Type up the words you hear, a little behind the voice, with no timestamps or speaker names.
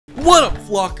What up,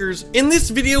 flockers? In this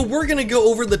video, we're gonna go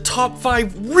over the top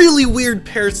 5 really weird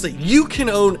parrots that you can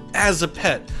own as a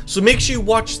pet. So make sure you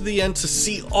watch to the end to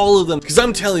see all of them, because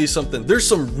I'm telling you something, there's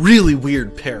some really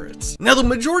weird parrots. Now, the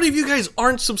majority of you guys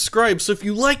aren't subscribed, so if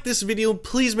you like this video,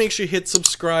 please make sure you hit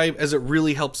subscribe, as it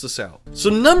really helps us out. So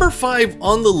number 5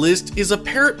 on the list is a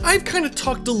parrot I've kind of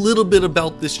talked a little bit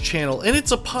about this channel, and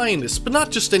it's a pionus, but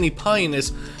not just any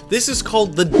pionus. This is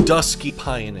called the dusky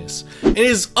pionus. It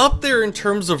is up there in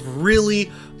terms of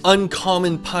really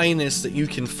uncommon pionus that you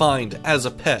can find as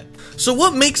a pet. So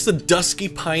what makes the dusky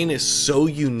pionus so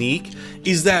unique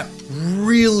is that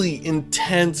really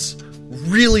intense,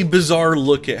 really bizarre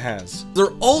look it has.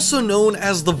 They're also known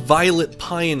as the violet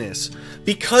pionus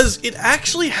because it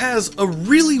actually has a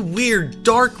really weird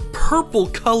dark purple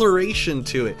coloration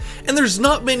to it, and there's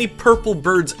not many purple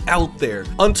birds out there.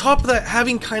 On top of that,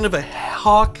 having kind of a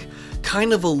hawk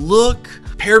kind of a look,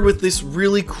 paired with this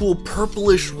really cool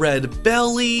purplish red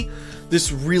belly,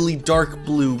 this really dark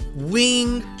blue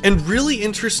wing, and really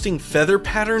interesting feather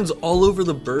patterns all over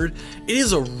the bird, it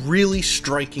is a really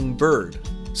striking bird.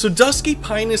 So dusky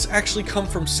pionus actually come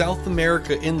from South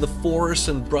America in the forests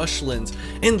and brushlands,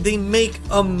 and they make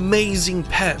amazing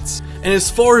pets. And as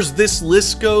far as this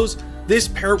list goes, this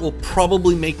parrot will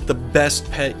probably make the best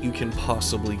pet you can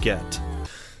possibly get.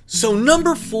 So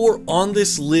number 4 on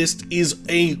this list is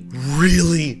a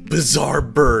really bizarre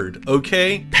bird,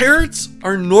 okay? Parrots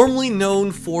are normally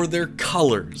known for their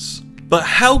colors, but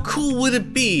how cool would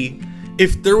it be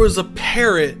if there was a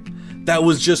parrot that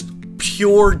was just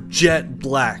pure jet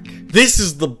black? This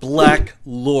is the Black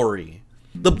Lory.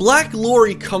 The Black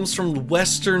Lory comes from the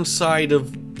western side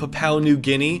of Papua New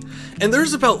Guinea, and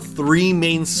there's about 3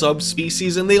 main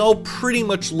subspecies, and they all pretty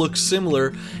much look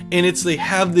similar, and they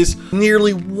have this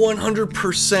nearly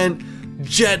 100%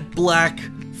 jet black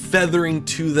feathering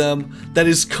to them that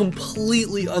is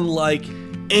completely unlike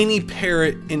any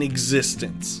parrot in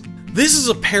existence. This is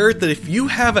a parrot that if you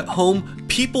have at home,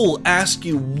 people will ask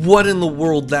you what in the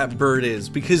world that bird is,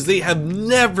 because they have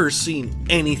never seen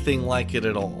anything like it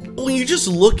at all. When you just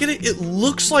look at it, it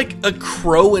looks like a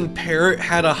crow and parrot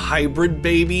had a hybrid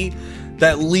baby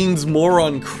that leans more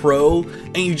on crow,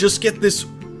 and you just get this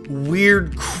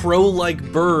weird crow-like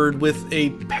bird with a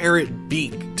parrot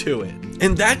beak to it.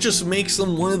 And that just makes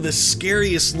them one of the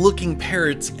scariest looking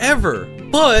parrots ever.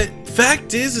 But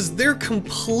fact is they're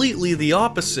completely the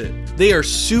opposite. They are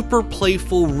super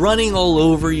playful, running all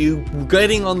over you,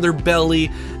 getting on their belly,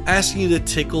 asking you to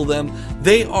tickle them.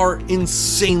 They are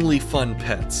insanely fun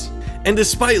pets. And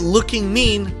despite looking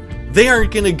mean, they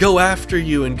aren't gonna go after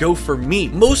you and go for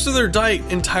meat. Most of their diet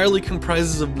entirely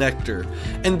comprises of nectar,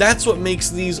 and that's what makes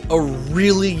these a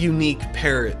really unique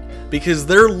parrot, because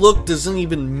their look doesn't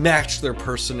even match their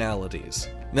personalities.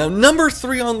 Now, number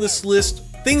 3 on this list,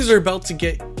 things are about to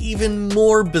get even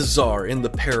more bizarre in the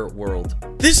parrot world.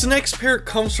 This next parrot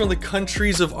comes from the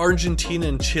countries of Argentina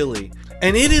and Chile,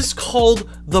 and it is called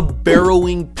the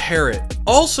burrowing parrot,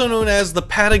 also known as the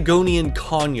Patagonian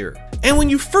conure. And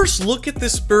when you first look at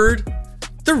this bird,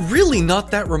 they're really not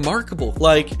that remarkable.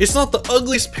 Like, it's not the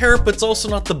ugliest parrot, but it's also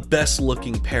not the best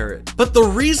looking parrot. But the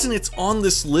reason it's on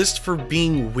this list for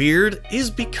being weird is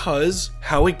because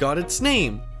how it got its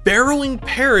name. Burrowing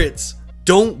parrots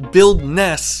don't build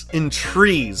nests in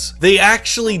trees. They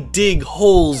actually dig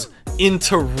holes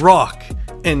into rock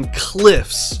and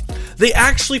cliffs. They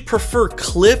actually prefer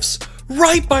cliffs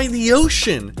right by the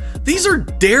ocean. These are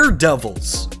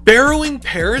daredevils. Burrowing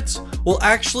parrots will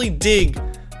actually dig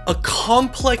a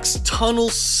complex tunnel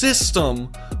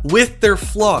system with their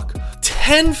flock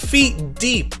 10 feet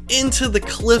deep into the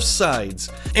cliff sides,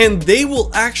 and they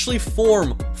will actually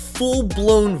form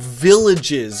full-blown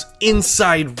villages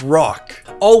inside rock,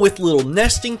 all with little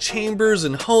nesting chambers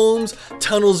and homes,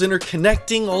 tunnels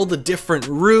interconnecting all the different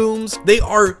rooms. They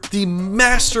are the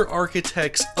master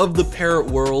architects of the parrot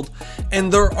world,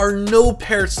 and there are no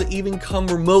parrots that even come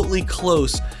remotely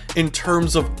close in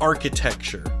terms of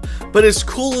architecture. But as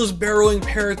cool as burrowing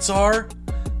parrots are,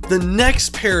 the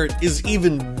next parrot is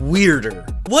even weirder.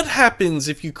 What happens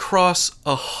if you cross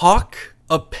a hawk,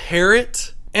 a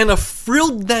parrot, and a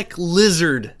frilled neck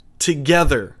lizard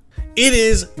together? It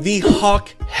is the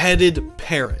hawk-headed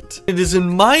parrot. It is, in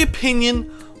my opinion,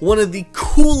 one of the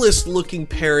coolest looking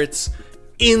parrots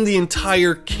in the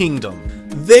entire kingdom.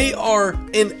 They are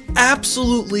an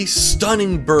absolutely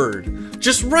stunning bird.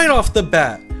 Just right off the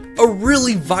bat, a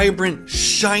really vibrant,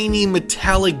 shiny,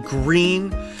 metallic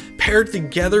green, paired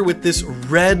together with this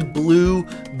red-blue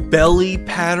belly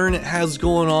pattern it has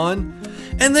going on.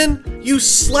 And then you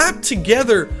slap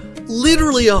together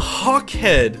literally a hawk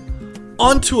head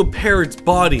onto a parrot's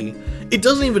body. It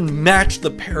doesn't even match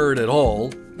the parrot at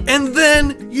all. And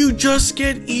then you just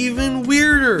get even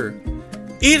weirder.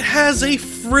 It has a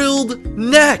frilled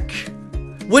neck.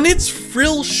 When its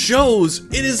frill shows,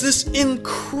 it is this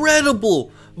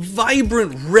incredible,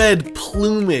 vibrant red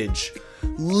plumage,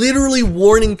 literally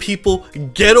warning people,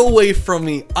 get away from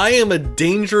me. I am a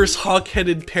dangerous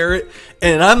hawk-headed parrot,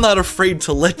 and I'm not afraid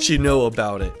to let you know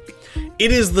about it.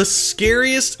 It is the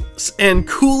scariest and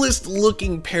coolest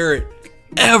looking parrot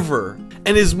ever,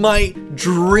 and is my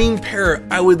dream parrot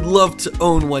I would love to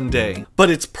own one day. But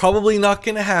it's probably not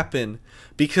gonna happen,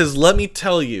 because let me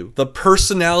tell you, the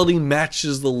personality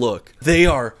matches the look. They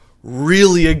are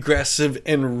really aggressive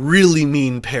and really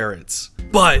mean parrots.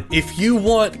 But if you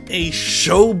want a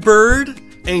show bird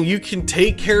and you can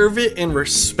take care of it and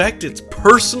respect its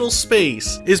personal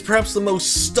space, is perhaps the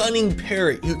most stunning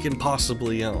parrot you can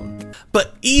possibly own.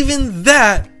 But even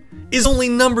that is only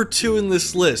number 2 in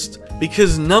this list,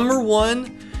 because number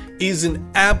 1 is an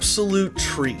absolute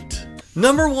treat.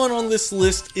 Number 1 on this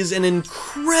list is an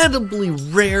incredibly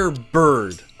rare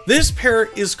bird. This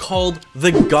parrot is called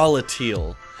the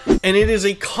Galatiel, and it is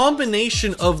a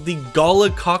combination of the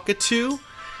Gala cockatoo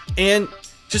and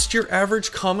just your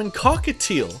average common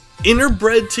cockatiel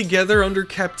interbred together under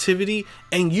captivity,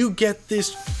 and you get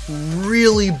this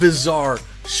really bizarre,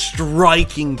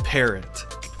 striking parrot.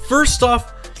 First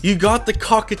off, you got the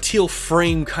cockatiel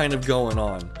frame kind of going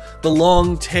on. The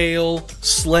long tail,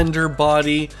 slender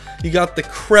body, you got the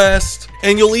crest,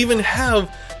 and you'll even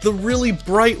have the really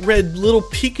bright red little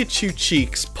Pikachu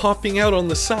cheeks popping out on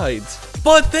the sides.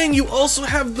 But then you also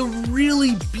have the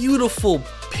really beautiful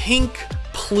pink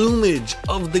plumage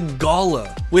of the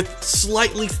Gala, with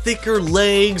slightly thicker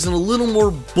legs and a little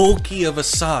more bulky of a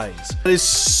size. It is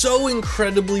so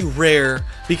incredibly rare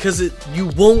because you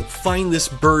won't find this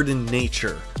bird in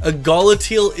nature. A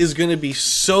Galatiel is going to be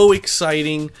so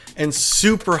exciting and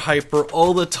super hyper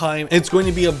all the time. It's going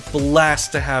to be a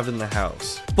blast to have in the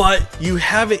house. But you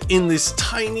have it in this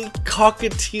tiny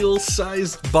cockatiel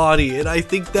sized body, and I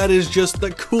think that is just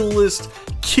the coolest,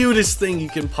 cutest thing you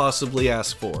can possibly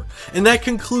ask for. And that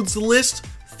concludes the list.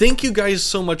 Thank you guys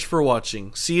so much for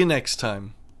watching. See you next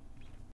time.